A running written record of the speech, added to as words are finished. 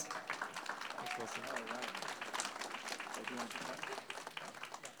Wilson. All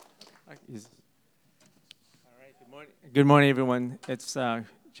right. All right. Good morning. Good morning, everyone. It's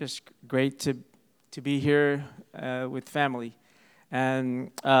just great to be here with family.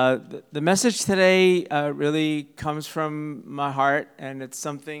 And the message today really comes from my heart, and it's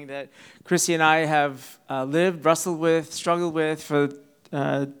something that Chrissy and I have lived, wrestled with, struggled with for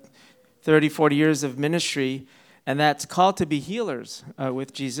 30, 40 years of ministry, and that's called to be healers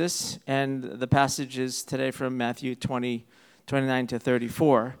with Jesus. And the passage is today from Matthew 20, 29 to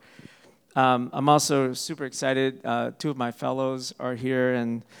 34. I'm also super excited. Two of my fellows are here,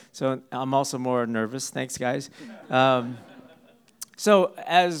 and so I'm also more nervous. Thanks, guys. So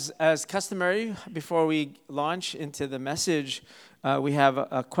as customary, before we launch into the message, we have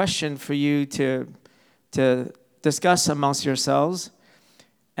a question for you to discuss amongst yourselves,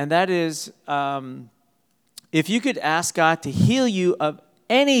 and that is, if you could ask God to heal you of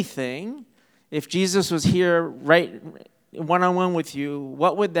anything, if Jesus was here right one-on-one with you,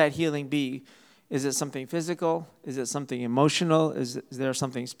 what would that healing be? Is it something physical? Is it something emotional? Is there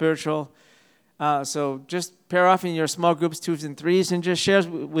something spiritual? So just pair off in your small groups, 2s and 3s, and just share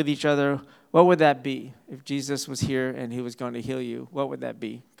with each other, what would that be if Jesus was here and he was going to heal you? What would that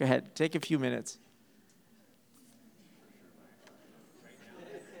be? Go ahead, take a few minutes.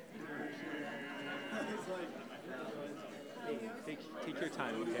 Take your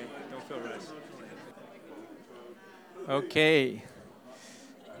time, okay? Don't feel rushed. Okay.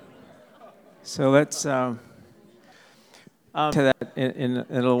 So let's to that in a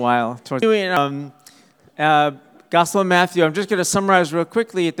little while. Gospel of Matthew. I'm just going to summarize real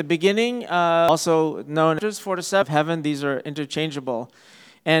quickly at the beginning. Also known as 4 to 7 heaven. These are interchangeable,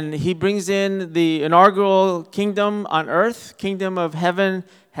 and he brings in the inaugural kingdom on earth. Kingdom of heaven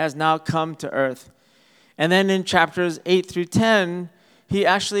has now come to earth, and then in chapters 8 through 10. He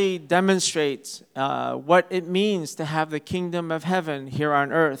actually demonstrates what it means to have the kingdom of heaven here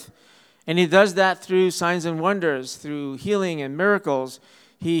on earth. And he does that through signs and wonders, through healing and miracles.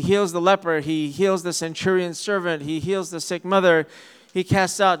 He heals the leper. He heals the centurion's servant. He heals the sick mother. He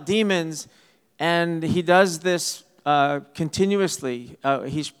casts out demons. And he does this continuously.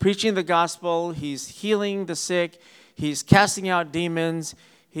 He's preaching the gospel. He's healing the sick. He's casting out demons.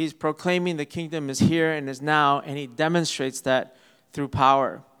 He's proclaiming the kingdom is here and is now. And he demonstrates that through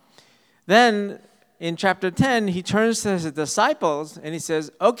power. Then in chapter 10, he turns to his disciples and he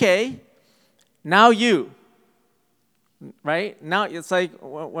says, okay, now you. Right? Now it's like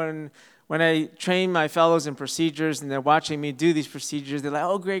when I train my fellows in procedures and they're watching me do these procedures, they're like,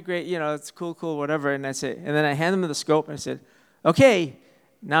 oh, great, it's cool, whatever. And then I hand them the scope and I said, okay,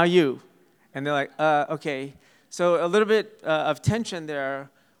 now you. And they're like, okay. So a little bit of tension there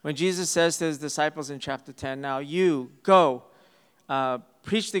when Jesus says to his disciples in chapter 10, now you go.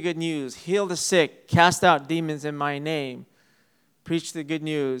 Preach the good news, heal the sick, cast out demons in my name. Preach the good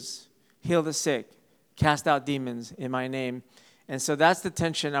news, heal the sick, cast out demons in my name. And so that's the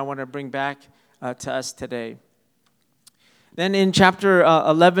tension I want to bring back to us today. Then in chapter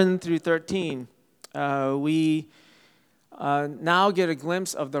 11 through 13, we now get a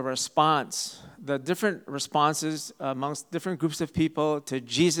glimpse of the response, the different responses amongst different groups of people to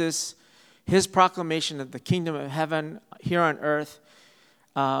Jesus, his proclamation of the kingdom of heaven here on earth,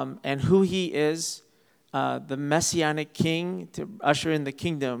 and who he is, the messianic king to usher in the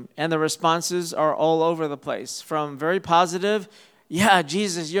kingdom. And the responses are all over the place, from very positive, yeah,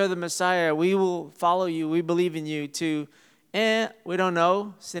 Jesus, you're the Messiah, we will follow you, we believe in you, to, we don't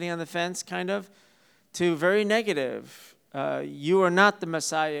know, sitting on the fence kind of, to very negative, you are not the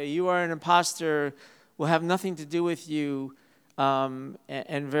Messiah, you are an imposter, we'll have nothing to do with you, and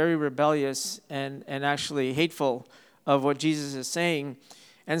very rebellious and actually hateful of what Jesus is saying.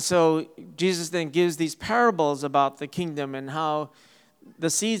 And so Jesus then gives these parables about the kingdom and how the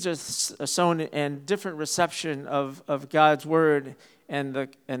seeds are sown and different reception of God's word and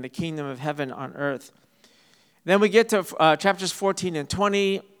the kingdom of heaven on earth. Then we get to chapters 14 and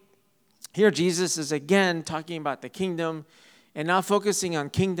 20. Here Jesus is again talking about the kingdom and now focusing on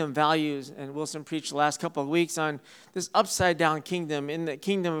kingdom values. And Wilson preached the last couple of weeks on this upside down kingdom. In the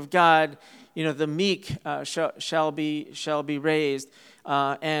kingdom of God, the meek shall be raised,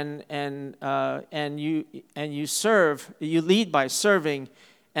 and you serve. You lead by serving,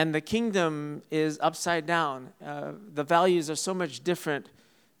 and the kingdom is upside down. The values are so much different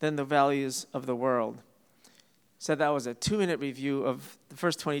than the values of the world. So that was a 2-minute review of the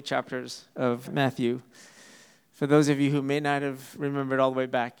first 20 chapters of Matthew, for those of you who may not have remembered all the way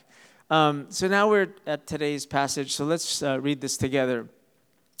back. So now we're at today's passage, so let's read this together.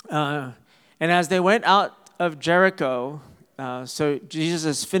 And as they went out of Jericho, So Jesus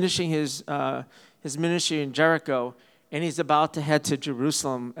is finishing his ministry in Jericho, and he's about to head to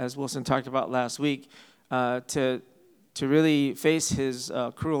Jerusalem, as Wilson talked about last week, to really face his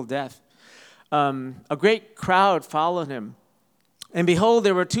cruel death. A great crowd followed him. And behold,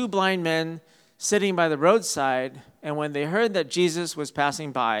 there were two blind men sitting by the roadside, and when they heard that Jesus was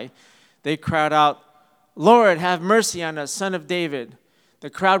passing by, they cried out, "Lord, have mercy on us, Son of David." The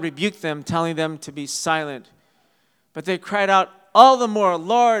crowd rebuked them, telling them to be silent. But they cried out all the more,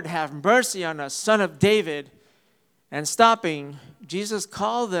 "Lord, have mercy on us, Son of David." And stopping, Jesus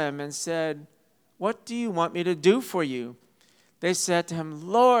called them and said, "What do you want me to do for you?" They said to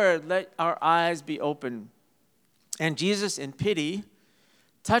him, "Lord, let our eyes be open." And Jesus, in pity,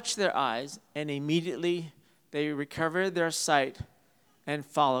 touched their eyes, and immediately they recovered their sight and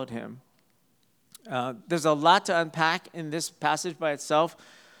followed him. There's a lot to unpack in this passage by itself,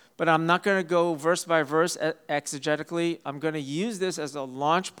 but I'm not going to go verse by verse exegetically. I'm going to use this as a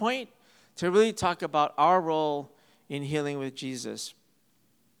launch point to really talk about our role in healing with Jesus.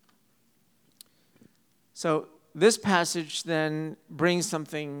 So this passage then brings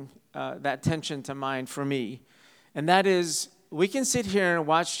something, that tension to mind for me, and that is we can sit here and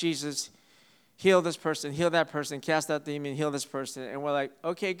watch Jesus heal this person, heal that person, cast out the demon, heal this person, and we're like,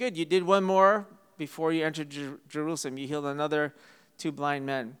 okay, good, you did one more before you entered Jerusalem. You healed another two blind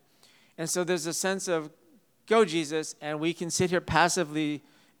men. And so there's a sense of, go Jesus, and we can sit here passively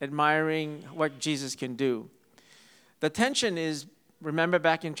admiring what Jesus can do. The tension is, remember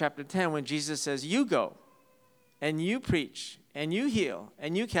back in chapter 10 when Jesus says, you go, and you preach, and you heal,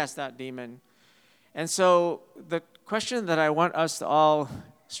 and you cast out demon. And so the question that I want us to all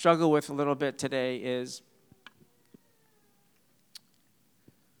struggle with a little bit today is,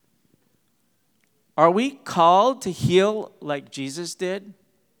 are we called to heal like Jesus did?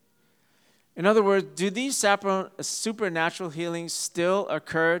 In other words, do these supernatural healings still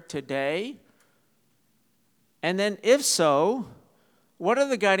occur today? And then if so, what are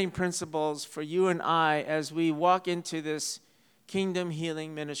the guiding principles for you and I as we walk into this kingdom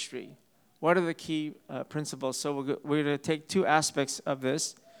healing ministry? What are the key principles? So we're going to take two aspects of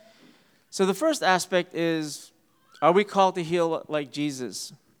this. So the first aspect is, are we called to heal like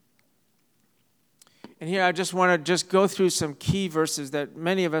Jesus? And here I just want to go through some key verses that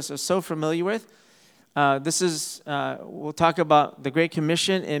many of us are so familiar with. We'll talk about the Great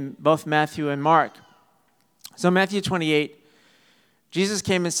Commission in both Matthew and Mark. So Matthew 28, Jesus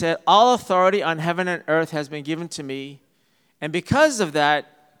came and said, "All authority on heaven and earth has been given to me, and because of that,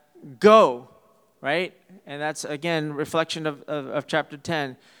 go," right? And that's, again, reflection of chapter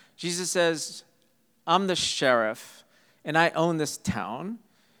 10. Jesus says, I'm the sheriff, and I own this town,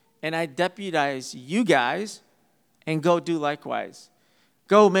 and I deputize you guys, and go do likewise.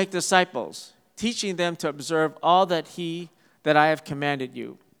 Go make disciples, teaching them to observe all that I have commanded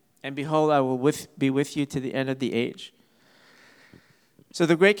you. And behold, I will be with you to the end of the age. So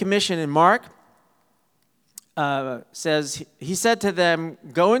the Great Commission in Mark says, he said to them,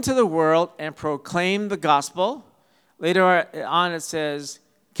 go into the world and proclaim the gospel. Later on it says,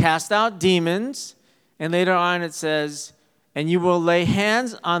 cast out demons. And later on it says, and you will lay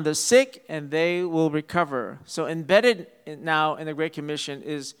hands on the sick and they will recover. So embedded now in the Great Commission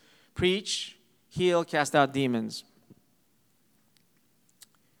is preach, heal, cast out demons.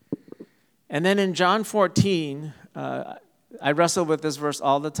 And then in John 14, I wrestle with this verse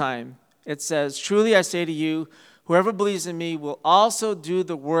all the time. It says, truly I say to you, whoever believes in me will also do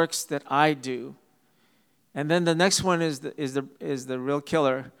the works that I do. And then the next one is the real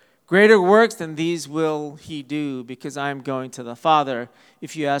killer. Greater works than these will he do, because I am going to the Father.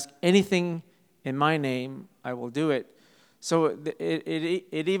 If you ask anything in my name, I will do it. So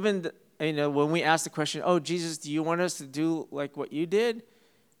it even, when we ask the question, oh, Jesus, do you want us to do like what you did?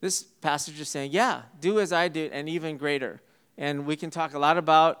 This passage is saying, yeah, do as I did and even greater. And we can talk a lot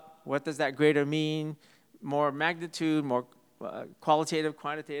about what does that greater mean, more magnitude, more qualitative,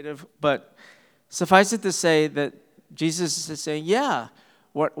 quantitative. But suffice it to say that Jesus is saying, yeah,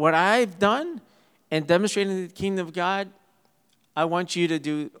 what I've done and demonstrating the kingdom of God, I want you to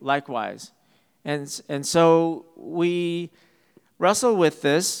do likewise. And so we wrestle with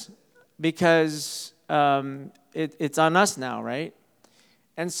this because it's on us now, right?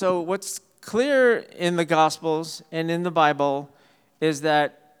 And so what's clear in the Gospels and in the Bible is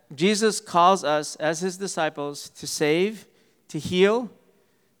that Jesus calls us as his disciples to save, to heal,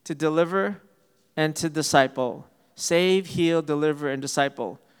 to deliver, and to disciple. Save, heal, deliver, and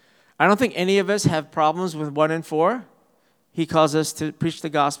disciple. I don't think any of us have problems with 1 and 4. He calls us to preach the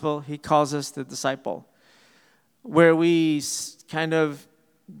gospel. He calls us to disciple. Where we kind of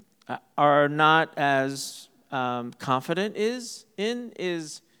are not as confident is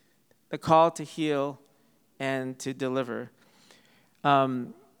the call to heal and to deliver.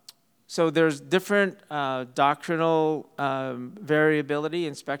 So there's different doctrinal variability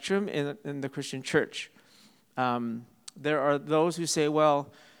and spectrum in the Christian church. There are those who say,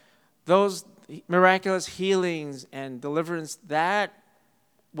 well, those miraculous healings and deliverance, that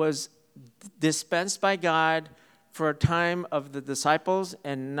was dispensed by God for a time of the disciples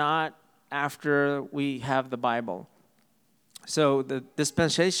and not after we have the Bible. So the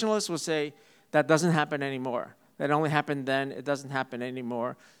dispensationalists will say that doesn't happen anymore. That only happened then, it doesn't happen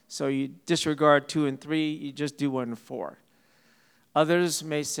anymore. So you disregard 2 and 3, you just do 1 and 4. Others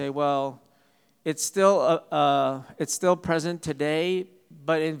may say, well, it's still present today,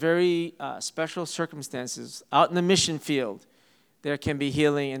 but in very special circumstances. Out in the mission field, there can be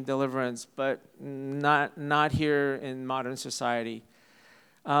healing and deliverance, but not here in modern society.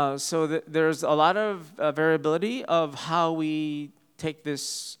 So there's a lot of variability of how we take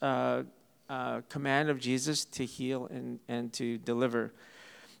this command of Jesus to heal and to deliver.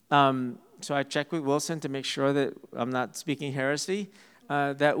 So I checked with Wilson to make sure that I'm not speaking heresy,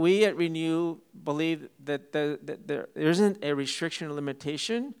 that we at Renew believe that there isn't a restriction or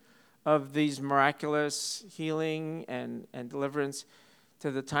limitation of these miraculous healing and deliverance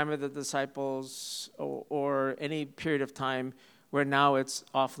to the time of the disciples or any period of time where now it's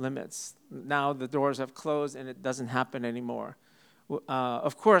off limits. Now the doors have closed and it doesn't happen anymore.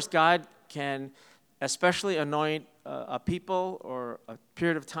 Of course, God can especially anoint a people or a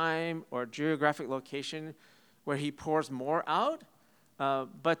period of time or geographic location where he pours more out.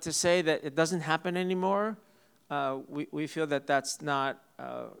 But to say that it doesn't happen anymore, we feel that that's not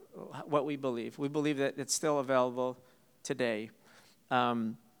what we believe. We believe that it's still available today.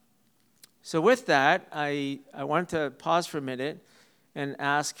 So with that, I want to pause for a minute and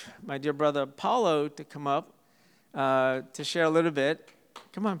ask my dear brother Paulo to come up to share a little bit.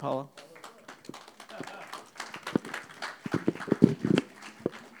 Come on, Paulo.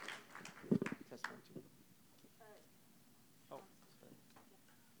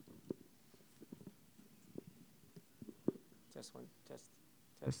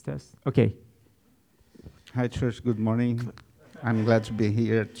 Test. Okay. Hi, church. Good morning. I'm glad to be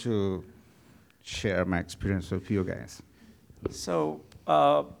here to share my experience with you guys. So,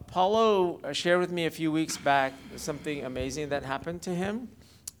 Paulo shared with me a few weeks back something amazing that happened to him.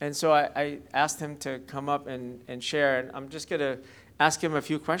 And so I asked him to come up and share. And I'm just going to ask him a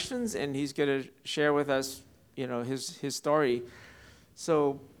few questions, and he's going to share with us, his story.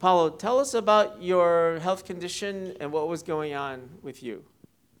 So, Paulo, tell us about your health condition and what was going on with you.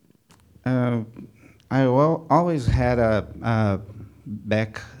 I always had a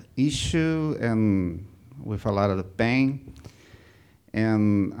back issue and with a lot of pain.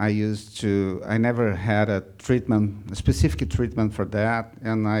 And I never had a specific treatment for that.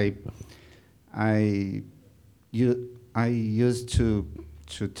 And I used to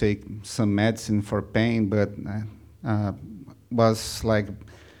take some medicine for pain, but was like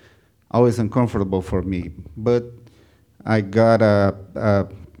always uncomfortable for me. But I got a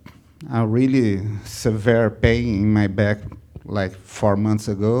really severe pain in my back like 4 months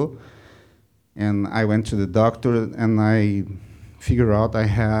ago. And I went to the doctor and I figured out I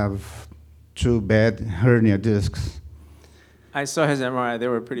have 2 bad hernia discs. I saw his MRI. They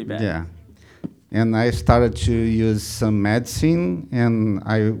were pretty bad. Yeah. And I started to use some medicine, and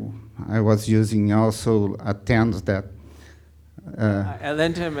I was using also a TENS that... I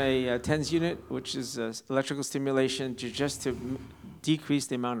lent him a TENS unit, which is electrical stimulation, to decrease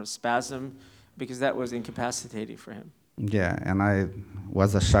the amount of spasm, because that was incapacitating for him. Yeah, and I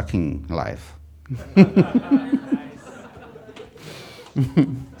was a shocking life.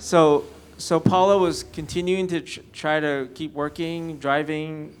 So Paulo was continuing to try to keep working,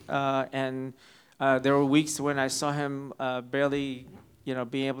 driving, and there were weeks when I saw him barely,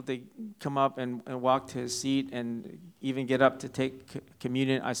 being able to come up and walk to his seat and even get up to take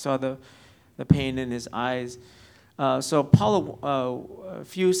communion. I saw the pain in his eyes. So Paulo, a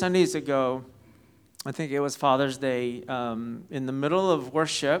few Sundays ago, I think it was Father's Day, in the middle of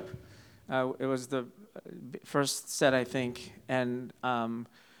worship, it was the first set, I think, and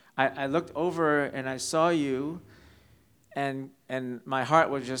I looked over and I saw you, and my heart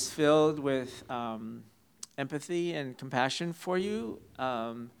was just filled with empathy and compassion for you,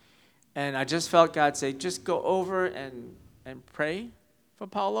 and I just felt God say, just go over and pray for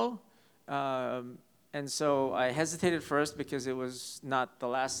Paulo. And so I hesitated first because it was not the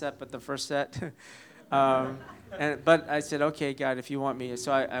last set, but the first set. But I said, okay, God, if you want me.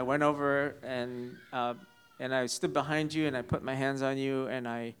 So I went over and I stood behind you and I put my hands on you and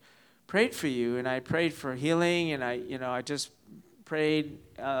I prayed for you, and I prayed for healing, and I just prayed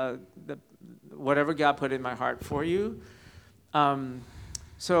whatever God put in my heart for you.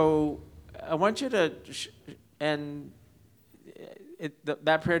 So I want you to,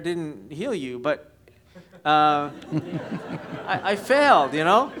 that prayer didn't heal you, but I failed,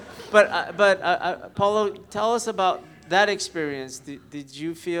 But Paulo, tell us about that experience. Did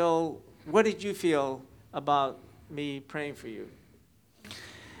you feel? What did you feel about me praying for you?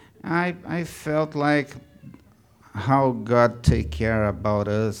 I felt like how God take care about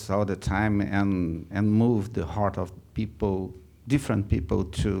us all the time and move the heart of people, different people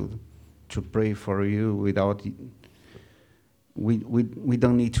to pray for you without. We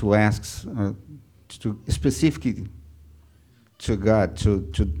don't need to ask to specifically to God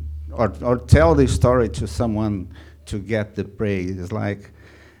or tell the story to someone to get the praise. It's like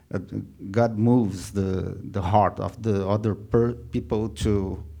God moves the heart of the other people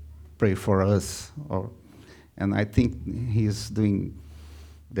to pray for us, and I think He's doing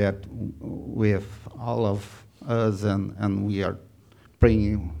that with all of us, and we are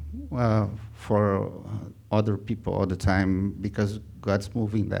praying for other people all the time because God's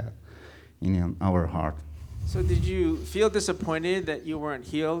moving that in our heart. So did you feel disappointed that you weren't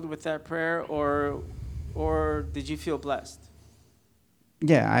healed with that prayer, or did you feel blessed?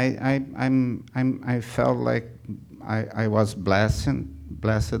 Yeah, I felt like I was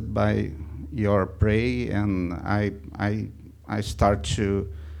blessed by your prayer, and I start to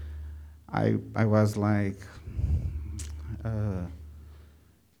I was like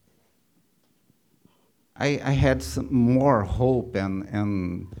I had some more hope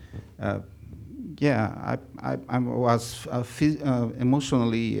and yeah, I was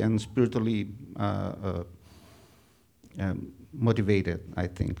emotionally and spiritually motivated, I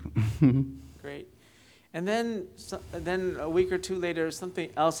think. Great. And then a week or two later, something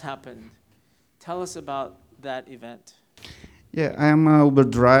else happened. Tell us about that event. Yeah, I'm an Uber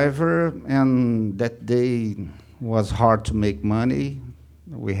driver, and that day was hard to make money.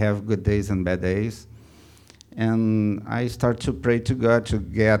 We have good days and bad days. And I start to pray to God to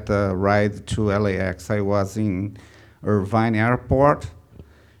get a ride to LAX. I was in Irvine Airport,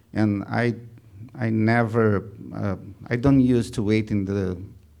 and I never, I don't used to wait in the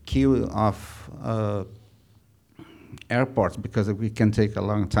queue of airports because we can take a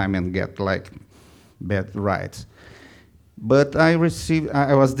long time and get like bad rides. But I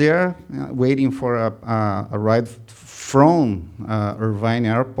was there waiting for a ride from Irvine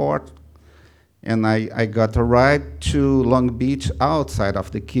Airport, and I got a ride to Long Beach outside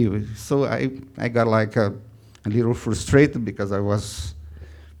of the queue. So I got like a little frustrated because I was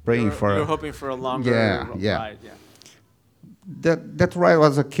praying you for. were hoping for a longer ride. Yeah. That ride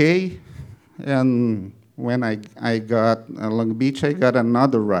was okay, and when I got Long Beach, I got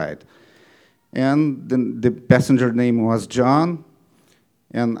another ride, and the passenger name was John,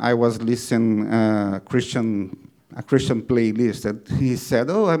 and I was listening a Christian playlist, and he said,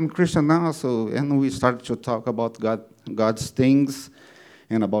 "Oh, I'm Christian now," so and we started to talk about God's things,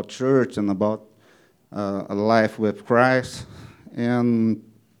 and about church, and about a life with Christ, and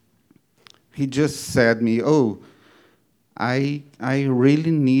he just said me, "Oh, I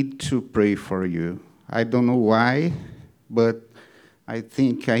really need to pray for you. I don't know why, but I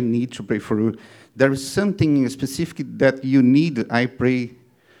think I need to pray for you. There is something specific that you need. I pray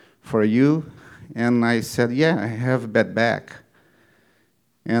for you." And I said, "Yeah, I have a bad back."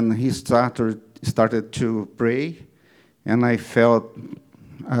 And he started to pray, and I felt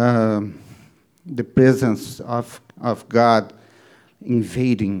the presence of God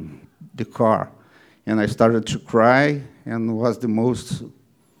invading the car. And I started to cry, and it was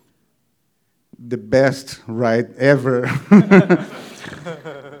the best ride ever.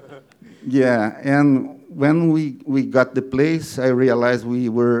 Yeah, and when we got the place, I realized we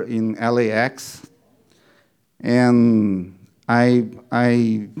were in LAX, and I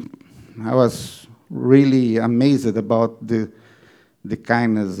was really amazed about the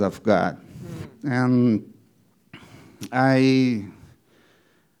kindness of God, and I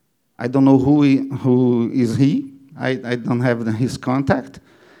don't know who is he. I don't have his contact,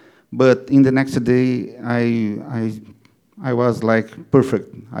 but in the next day I was like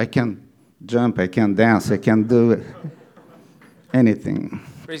perfect. I can jump, I can dance, I can do anything.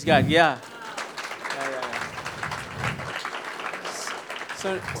 Praise God. Yeah.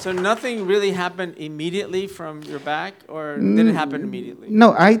 So nothing really happened immediately from your back, or did it happen immediately?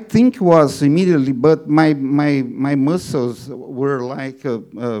 No, I think it was immediately, but my muscles were like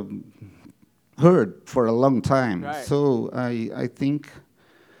hurt for a long time. Right. So I think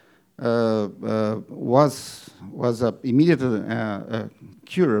was a immediate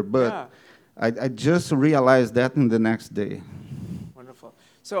cure, but Yeah. I just realized that in the next day. Wonderful.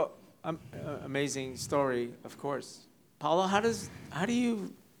 So, amazing story, of course. Paulo, how do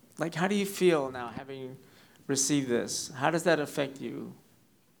you feel now having received this? How does that affect you?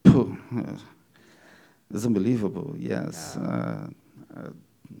 Phew, it's unbelievable. Yes,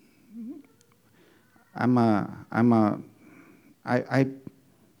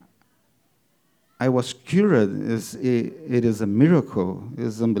 I was cured. It is a miracle.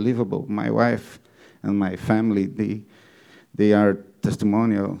 It's unbelievable. My wife and my family, they are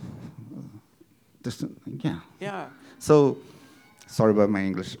testimonial. Yeah. Yeah. So, sorry about my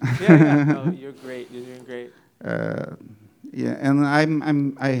English. Yeah. No, you're great. You're doing great. Yeah, and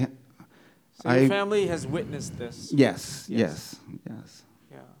So your family has witnessed this. yes, Yes. yes,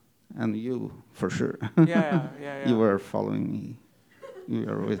 Yeah. and you for sure. Yeah. You were following me. You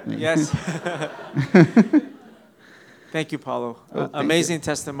are with me. Yes. Thank you, Paulo. Oh, thank Amazing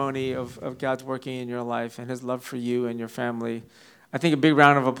testimony of God's working in your life and his love for you and your family. I think a big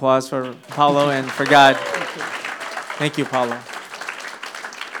round of applause for Paulo and for God. Thank you, Paulo.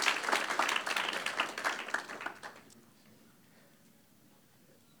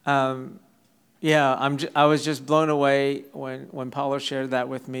 Yeah, I was just blown away when Paulo shared that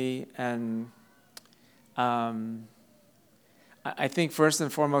with me, and I think first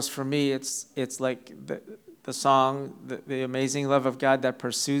and foremost for me, it's like the song, the amazing love of God that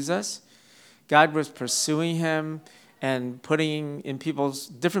pursues us. God was pursuing him and putting in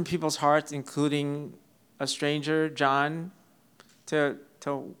different people's hearts, including a stranger, John, to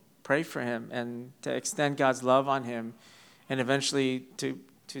pray for him and to extend God's love on him, and eventually to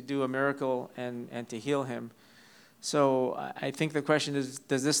do a miracle and to heal him. So I think the question is,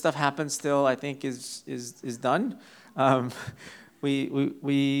 does this stuff happen still? I think is done.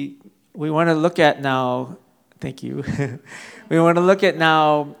 We want to look at now. Thank you. We want to look at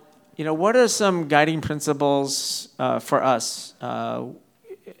now. What are some guiding principles for us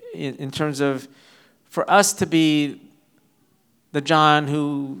in terms of for us to be the John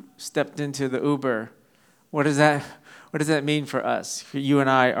who stepped into the Uber? What does that mean for us? You and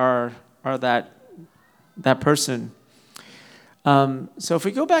I are that person. So if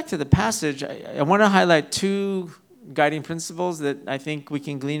we go back to the passage, I want to highlight two guiding principles that I think we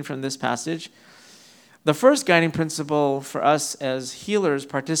can glean from this passage. The first guiding principle for us as healers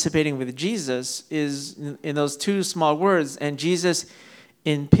participating with Jesus is in those two small words, and Jesus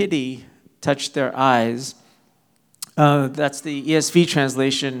in pity touched their eyes. That's the ESV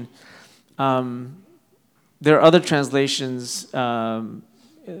translation. There are other translations.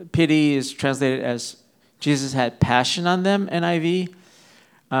 Pity is translated as Jesus had passion on them, NIV.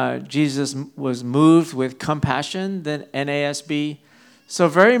 Jesus was moved with compassion, then NASB. So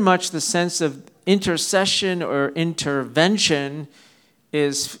very much the sense of intercession or intervention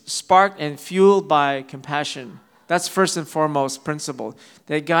is sparked and fueled by compassion. That's first and foremost principle,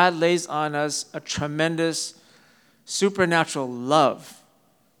 that God lays on us a tremendous supernatural love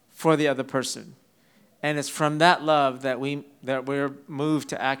for the other person. And it's from that love that we're moved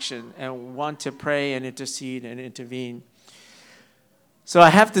to action and want to pray and intercede and intervene. So I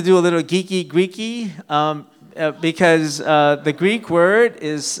have to do a little Greeky, because the Greek word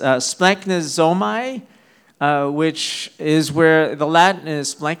is splanchnizomai, which is where the Latin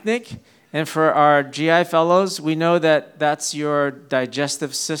is splanchnic. And for our GI fellows, we know that that's your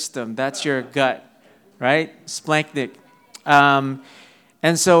digestive system. That's your gut, right? Splanchnic. And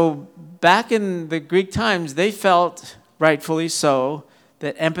so back in the Greek times, they felt, rightfully so,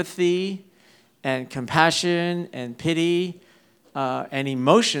 that empathy and compassion and pity and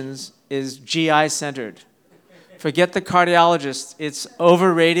emotions is GI-centered. Forget the cardiologist. It's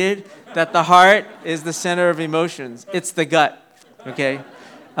overrated that the heart is the center of emotions. It's the gut, okay?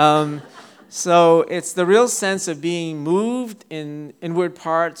 So it's the real sense of being moved in inward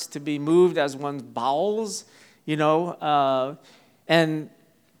parts, to be moved as one's bowels, and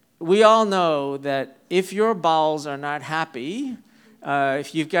we all know that if your bowels are not happy,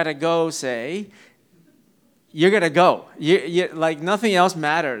 if you've got to go, say, you're going to go. You like nothing else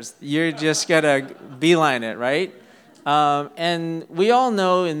matters. You're just going to beeline it, right? And we all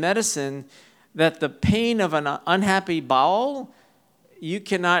know in medicine that the pain of an unhappy bowel, you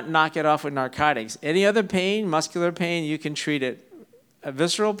cannot knock it off with narcotics. Any other pain, muscular pain, you can treat it. A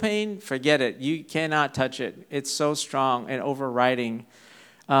visceral pain, forget it. You cannot touch it. It's so strong and overriding.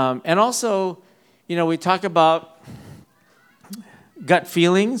 And also, we talk about gut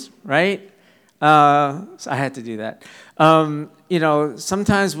feelings, right? So I had to do that.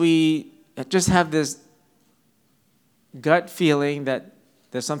 Sometimes we just have this gut feeling that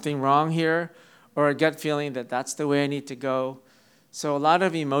there's something wrong here, or a gut feeling that that's the way I need to go. So a lot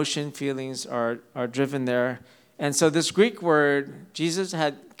of emotion feelings are driven there. And so this Greek word, Jesus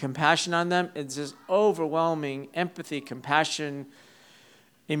had compassion on them. It's just overwhelming empathy, compassion,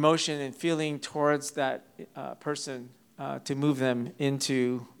 emotion, and feeling towards that person to move them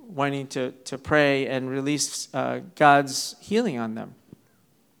into wanting to pray and release God's healing on them.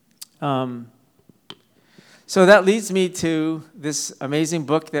 So that leads me to this amazing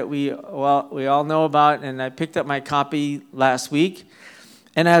book that we all know about, and I picked up my copy last week.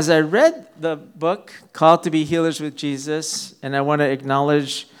 And as I read the book, Called to be Healers with Jesus, and I want to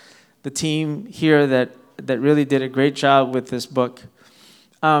acknowledge the team here that really did a great job with this book.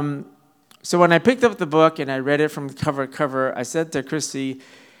 So when I picked up the book and I read it from cover to cover, I said to Christy,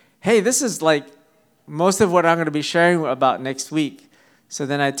 hey, this is like most of what I'm going to be sharing about next week. So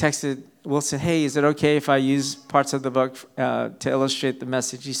then I texted Wilson, hey, is it okay if I use parts of the book to illustrate the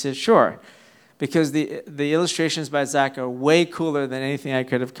message? He said, sure, because the illustrations by Zach are way cooler than anything I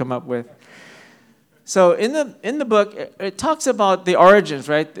could have come up with. So in the book, it talks about the origins,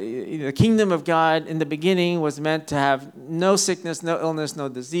 right? The kingdom of God in the beginning was meant to have no sickness, no illness, no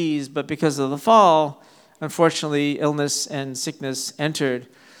disease, but because of the fall, unfortunately, illness and sickness entered.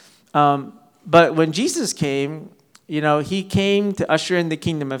 But when Jesus came, he came to usher in the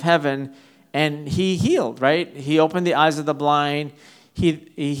kingdom of heaven, and he healed, right? He opened the eyes of the blind.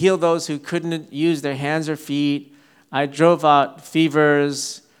 He healed those who couldn't use their hands or feet. I drove out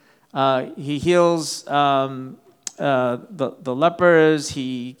fevers. He heals the lepers.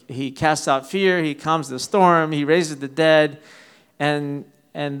 He casts out fear. He calms the storm. He raises the dead. And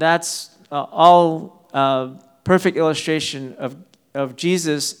that's all perfect illustration of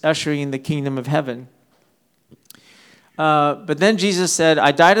Jesus ushering in the kingdom of heaven. But then Jesus said,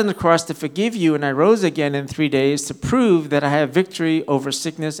 I died on the cross to forgive you, and I rose again in 3 days to prove that I have victory over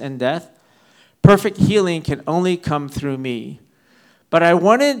sickness and death. Perfect healing can only come through me. But I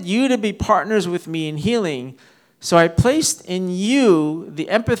wanted you to be partners with me in healing, so I placed in you the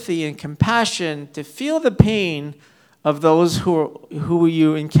empathy and compassion to feel the pain of those who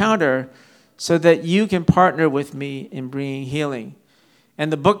you encounter, so that you can partner with me in bringing healing.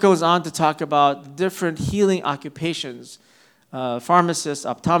 And the book goes on to talk about different healing occupations, pharmacists,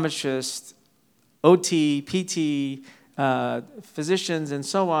 optometrists, OT, PT, physicians, and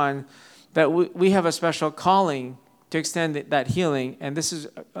so on, that we have a special calling to extend that healing. And this is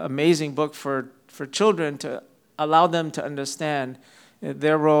an amazing book for children to allow them to understand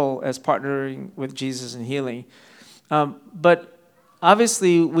their role as partnering with Jesus in healing. But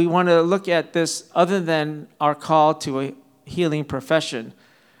obviously, we want to look at this other than our call to a healing profession.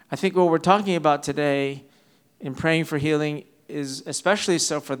 I think what we're talking about today in praying for healing is especially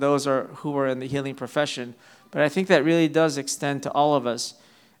so for those who are in the healing profession. But I think that really does extend to all of us.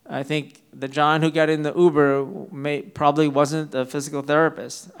 I think the John who got in the Uber probably wasn't a physical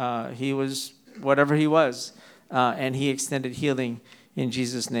therapist. He was whatever he was, and he extended healing in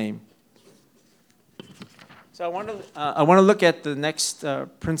Jesus' name. So I want to look at the next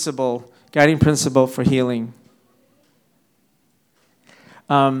guiding principle for healing.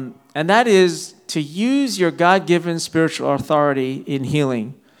 And that is to use your God-given spiritual authority in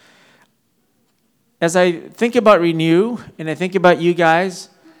healing. As I think about Renew, and I think about you guys,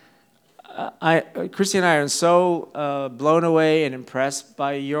 Christy and I are so blown away and impressed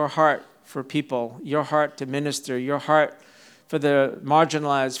by your heart for people, your heart to minister, your heart for the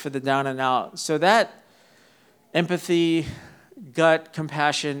marginalized, for the down and out. So that empathy, gut,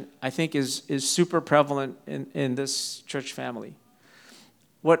 compassion, I think is super prevalent in this church family.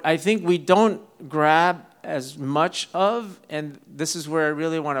 What I think we don't grab as much of, and this is where I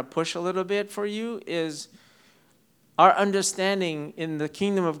really want to push a little bit for you, is our understanding in the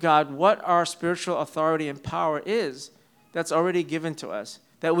kingdom of God what our spiritual authority and power is that's already given to us,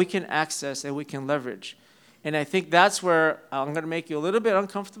 that we can access and we can leverage. And I think that's where I'm going to make you a little bit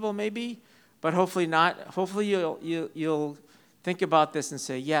uncomfortable maybe, but hopefully not. Hopefully you'll think about this and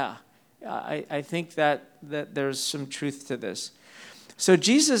say, yeah, I think that there's some truth to this. So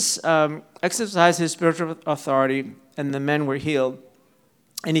Jesus exercised his spiritual authority, and the men were healed,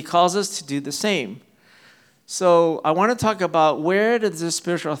 and he calls us to do the same. So I want to talk about where does this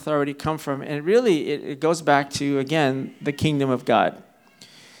spiritual authority come from, and really it goes back to, again, the kingdom of God.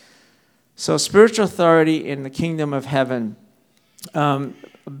 So spiritual authority in the kingdom of heaven.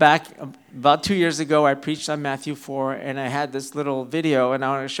 Back about 2 years ago, I preached on Matthew 4, and I had this little video, and I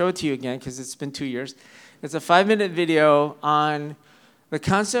want to show it to you again because it's been 2 years. It's a 5-minute video on the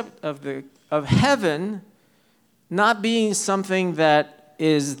concept of heaven not being something that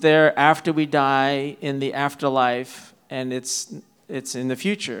is there after we die in the afterlife, and it's it's in the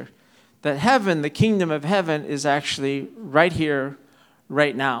future. That heaven, the kingdom of heaven, is actually right here,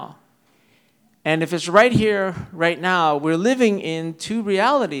 right now. And if it's right here, right now, we're living in two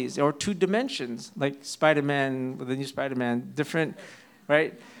realities or two dimensions, like Spider-Man, with the new Spider-Man, different,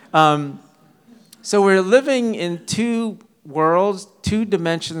 right? So we're living in two worlds, two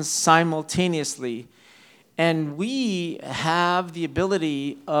dimensions simultaneously. And we have the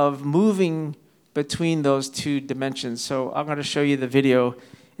ability of moving between those two dimensions. So I'm going to show you the video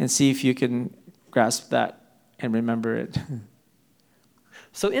and see if you can grasp that and remember it.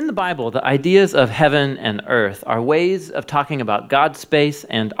 So in the Bible, the ideas of heaven and earth are ways of talking about God's space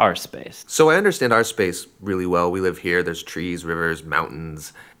and our space. So I understand our space really well. We live here, there's trees, rivers,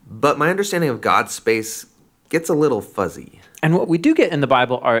 mountains. But my understanding of God's space gets a little fuzzy. And what we do get in the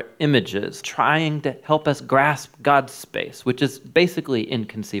Bible are images trying to help us grasp God's space, which is basically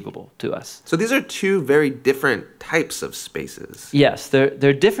inconceivable to us. So these are two very different types of spaces. Yes,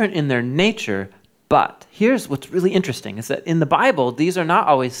 they're different in their nature, but here's what's really interesting is that in the Bible, these are not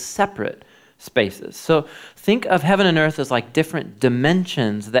always separate spaces. So think of heaven and earth as like different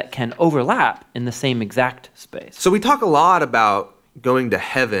dimensions that can overlap in the same exact space. So we talk a lot about going to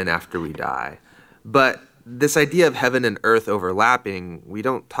heaven after we die, but this idea of heaven and earth overlapping, we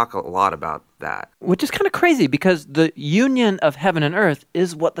don't talk a lot about that. Which is kind of crazy because the union of heaven and earth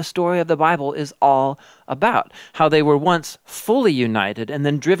is what the story of the Bible is all about. How they were once fully united and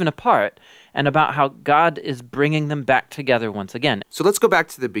then driven apart, and about how God is bringing them back together once again. So let's go back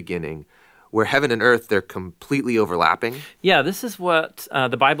to the beginning, where heaven and earth, they're completely overlapping. Yeah, this is what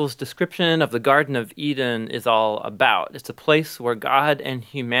the Bible's description of the Garden of Eden is all about. It's a place where God and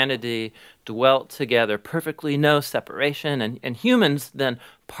humanity dwelt together, perfectly no separation, and humans then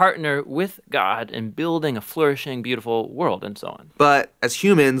partner with God in building a flourishing, beautiful world and so on. But as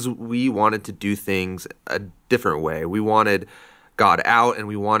humans, we wanted to do things a different way. We wanted God out, and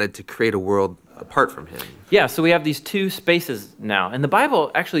we wanted to create a world apart from him. Yeah, so we have these two spaces now. And the Bible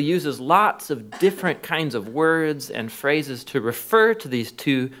actually uses lots of different kinds of words and phrases to refer to these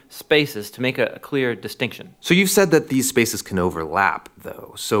two spaces to make a clear distinction. So you've said that these spaces can overlap,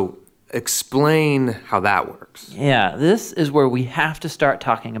 though. So explain how that works. Yeah, this is where we have to start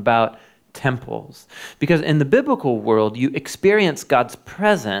talking about temples. Because in the biblical world, you experience God's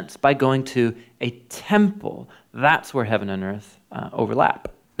presence by going to a temple. That's where heaven and earth overlap.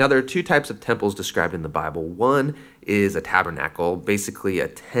 Now, there are two types of temples described in the Bible. One is a tabernacle, basically a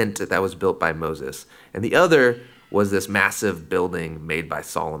tent that was built by Moses. And the other was this massive building made by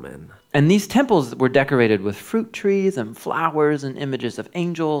Solomon. And these temples were decorated with fruit trees and flowers and images of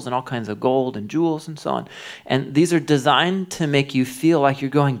angels and all kinds of gold and jewels and so on. And these are designed to make you feel like you're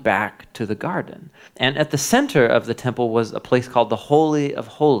going back to the garden. And at the center of the temple was a place called the Holy of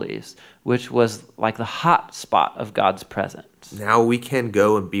Holies, which was like the hot spot of God's presence. Now we can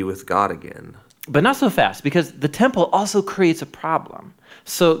go and be with God again. But not so fast, because the temple also creates a problem.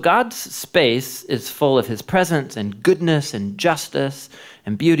 So God's space is full of his presence and goodness and justice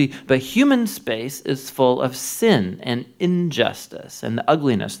and beauty, but human space is full of sin and injustice and the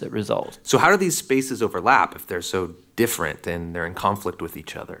ugliness that results. So how do these spaces overlap if they're so different and they're in conflict with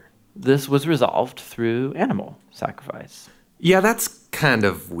each other? This was resolved through animal sacrifice. Yeah, that's kind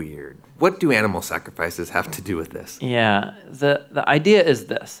of weird. What do animal sacrifices have to do with this? Yeah, the idea is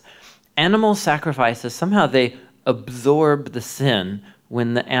this. Animal sacrifices, somehow they absorb the sin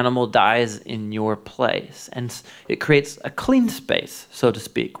when the animal dies in your place. And it creates a clean space, so to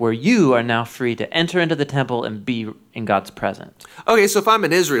speak, where you are now free to enter into the temple and be in God's presence. Okay, so if I'm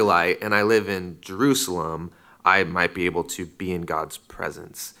an Israelite and I live in Jerusalem, I might be able to be in God's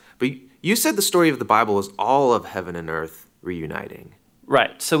presence. But you said the story of the Bible is all of heaven and earth reuniting.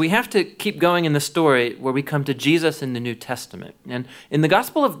 Right, so we have to keep going in the story where we come to Jesus in the New Testament. And in the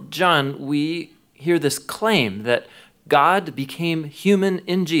Gospel of John, we hear this claim that God became human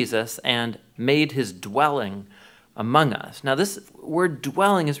in Jesus and made his dwelling among us. Now, this word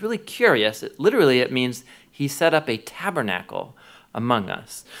dwelling is really curious. It means he set up a tabernacle among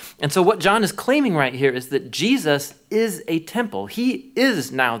us. And so what John is claiming right here is that Jesus is a temple. He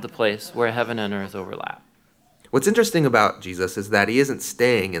is now the place where heaven and earth overlap. What's interesting about Jesus is that he isn't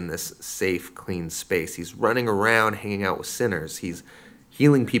staying in this safe, clean space. He's running around hanging out with sinners. He's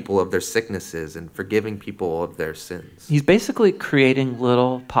healing people of their sicknesses and forgiving people of their sins. He's basically creating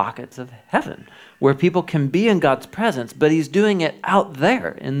little pockets of heaven where people can be in God's presence, but he's doing it out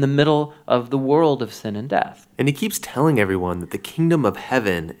there in the middle of the world of sin and death. And he keeps telling everyone that the kingdom of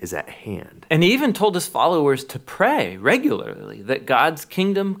heaven is at hand. And he even told his followers to pray regularly that God's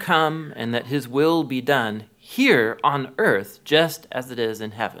kingdom come and that his will be done here on earth just as it is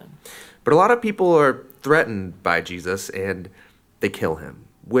in heaven. But a lot of people are threatened by Jesus, and they kill him,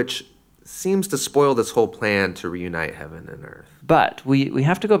 which seems to spoil this whole plan to reunite heaven and earth. But we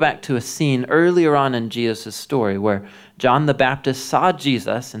have to go back to a scene earlier on in Jesus' story where John the Baptist saw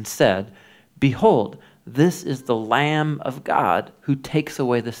Jesus and said, "Behold, this is the Lamb of God who takes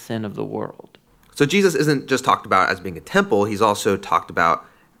away the sin of the world." So Jesus isn't just talked about as being a temple, he's also talked about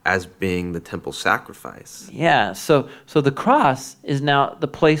as being the temple sacrifice. Yeah, so the cross is now the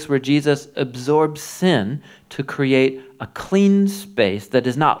place where Jesus absorbs sin to create a clean space that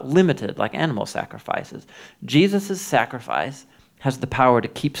is not limited like animal sacrifices. Jesus' sacrifice has the power to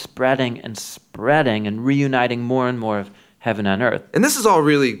keep spreading and reuniting more and more of heaven and earth. And this is all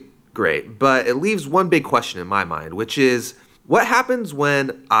really great, but it leaves one big question in my mind, which is, what happens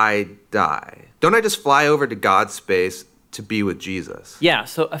when I die? Don't I just fly over to God's space to be with Jesus? Yeah,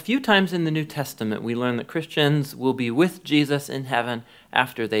 so a few times in the New Testament, we learn that Christians will be with Jesus in heaven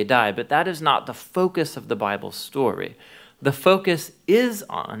after they die, but that is not the focus of the Bible story. The focus is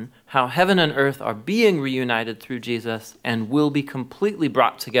on how heaven and earth are being reunited through Jesus and will be completely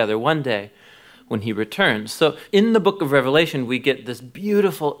brought together one day when he returns. So in the book of Revelation, we get this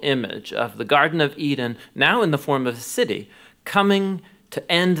beautiful image of the Garden of Eden, now in the form of a city, coming to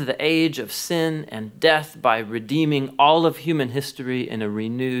end the age of sin and death by redeeming all of human history in a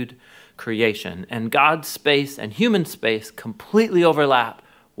renewed creation. And God's space and human space completely overlap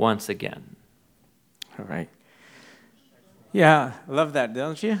once again. All right. Yeah, I love that,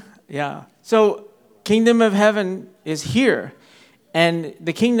 don't you? Yeah. So, kingdom of heaven is here, and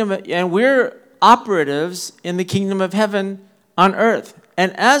we're operatives in the kingdom of heaven on earth.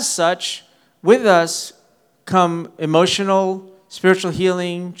 And as such, with us come emotional, spiritual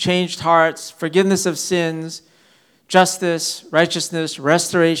healing, changed hearts, forgiveness of sins, justice, righteousness,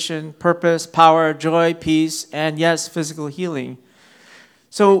 restoration, purpose, power, joy, peace, and yes, physical healing.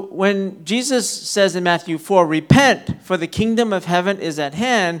 So when Jesus says in Matthew 4, repent, for the kingdom of heaven is at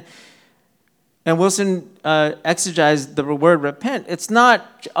hand, and Wilson exegesed the word repent, it's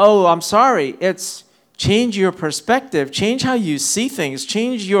not, oh, I'm sorry. It's change your perspective, change how you see things,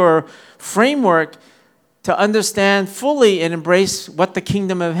 change your framework to understand fully and embrace what the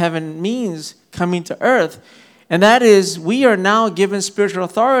kingdom of heaven means coming to earth. And that is, we are now given spiritual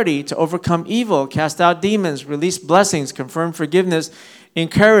authority to overcome evil, cast out demons, release blessings, confirm forgiveness,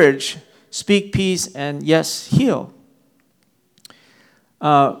 encourage, speak peace, and yes, heal.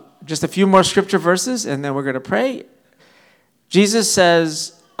 Just a few more scripture verses, and then we're going to pray. Jesus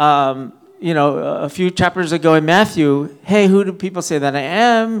says, a few chapters ago in Matthew, hey, who do people say that I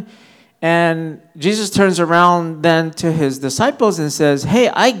am? And Jesus turns around then to his disciples and says, hey,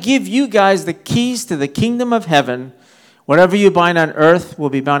 I give you guys the keys to the kingdom of heaven. Whatever you bind on earth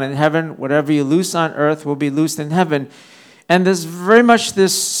will be bound in heaven. Whatever you loose on earth will be loosed in heaven. And there's very much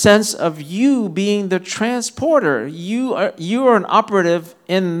this sense of you being the transporter. You are an operative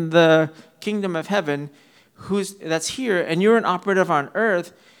in the kingdom of heaven that's here, and you're an operative on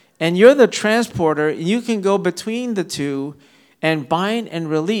earth, and you're the transporter, and you can go between the two and bind and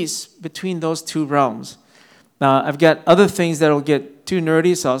release between those two realms. Now, I've got other things that will get too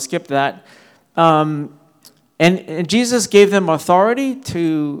nerdy, so I'll skip that. And Jesus gave them authority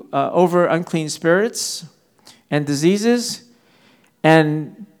to over unclean spirits and diseases.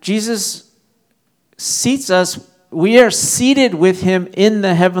 And Jesus seats us. We are seated with him in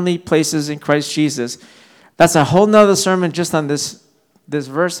the heavenly places in Christ Jesus. That's a whole nother sermon just on this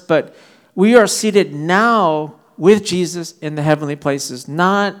verse. But we are seated now with Jesus in the heavenly places,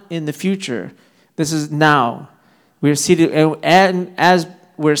 not in the future. This is now. We are seated, and as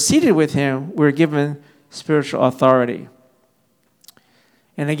we're seated with him, we're given spiritual authority.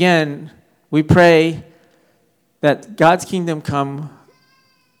 And again, we pray that God's kingdom come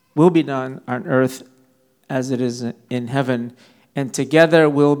will be done on earth as it is in heaven, and together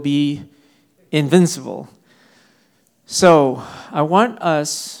we'll be invincible. So I want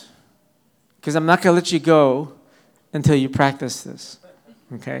us, because I'm not going to let you go until you practice this,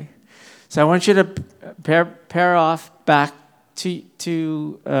 okay? So I want you to pair off back to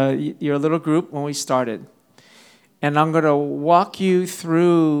your little group when we started. And I'm going to walk you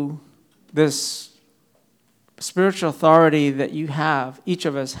through this spiritual authority that you have, each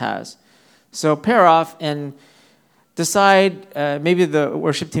of us has. So pair off and decide, maybe the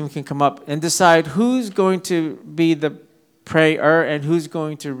worship team can come up, and decide who's going to be the prayer and who's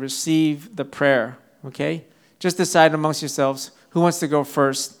going to receive the prayer, okay? Just decide amongst yourselves who wants to go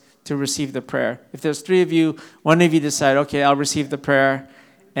first to receive the prayer. If there's three of you, one of you decide, okay, I'll receive the prayer,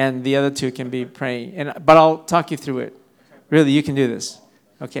 and the other two can be praying. But I'll talk you through it. Really, you can do this.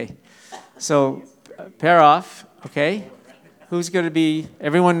 Okay. So pair off, okay? Who's going to be,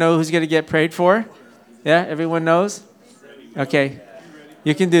 everyone know who's going to get prayed for? Yeah, everyone knows? Okay.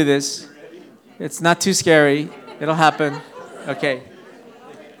 You can do this. It's not too scary. It'll happen. Okay.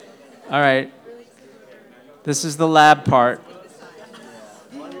 All right. This is the lab part.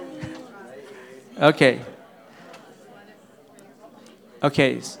 Okay.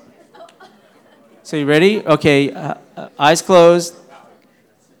 Okay. So you ready? Okay. Eyes closed.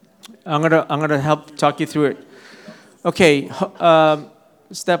 I'm gonna help talk you through it. Okay.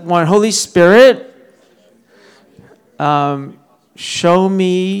 Step 1. Holy Spirit, show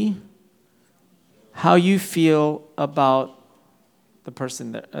me how you feel about the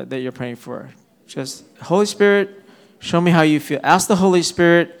person that you're praying for. Just, Holy Spirit, show me how you feel. Ask the Holy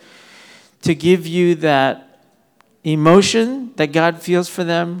Spirit to give you that emotion that God feels for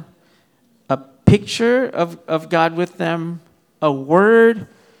them, a picture of God with them, a word.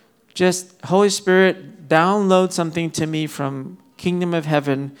 Just, Holy Spirit, download something to me from Kingdom of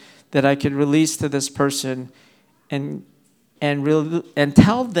Heaven that I could release to this person, and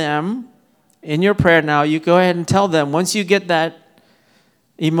tell them in your prayer now. You go ahead and tell them, once you get that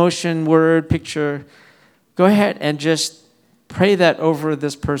emotion, word, picture, go ahead and just pray that over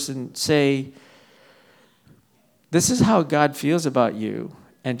this person. Say, this is how God feels about you,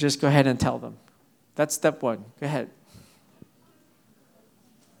 and just go ahead and tell them. That's step 1. Go ahead.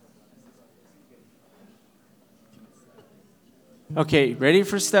 Okay, ready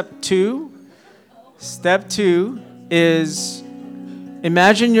for step 2? Step 2 is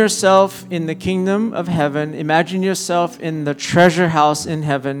imagine yourself in the kingdom of heaven. Imagine yourself in the treasure house in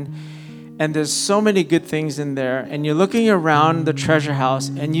heaven. And there's so many good things in there. And you're looking around the treasure house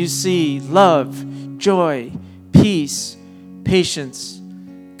and you see love, joy, peace, patience,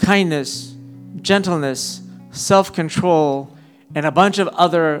 kindness, gentleness, self-control, and a bunch of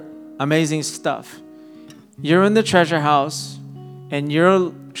other amazing stuff. You're in the treasure house and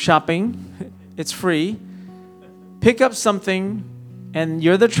you're shopping. It's free. Pick up something, and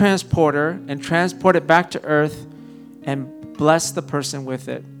you're the transporter, and transport it back to earth and bless the person with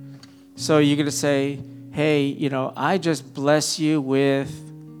it. So you're going to say, hey, I just bless you with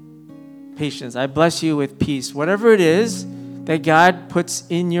patience. I bless you with peace. Whatever it is that God puts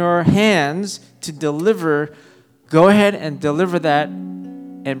in your hands to deliver, go ahead and deliver that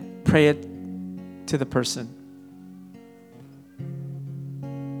and pray it to the person.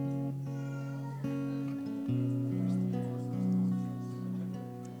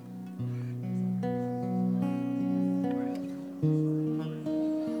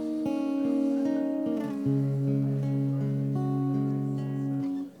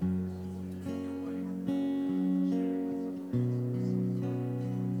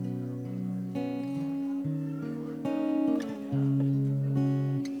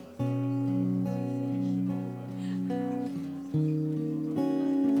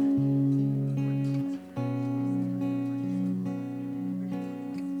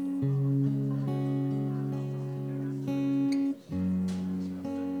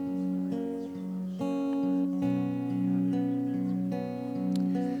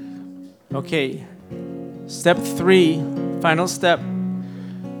 Okay, step 3, final step.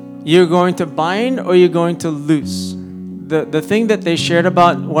 You're going to bind or you're going to loose. The thing that they shared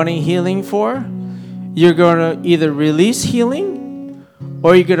about wanting healing for, you're going to either release healing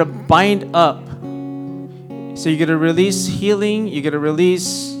or you're going to bind up. So you're going to release healing, you're going to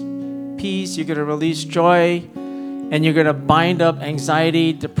release peace, you're going to release joy, and you're going to bind up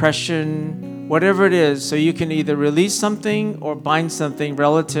anxiety, depression, whatever it is. So you can either release something or bind something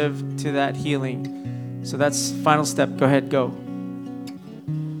relative to that healing. So that's final step. Go ahead, go.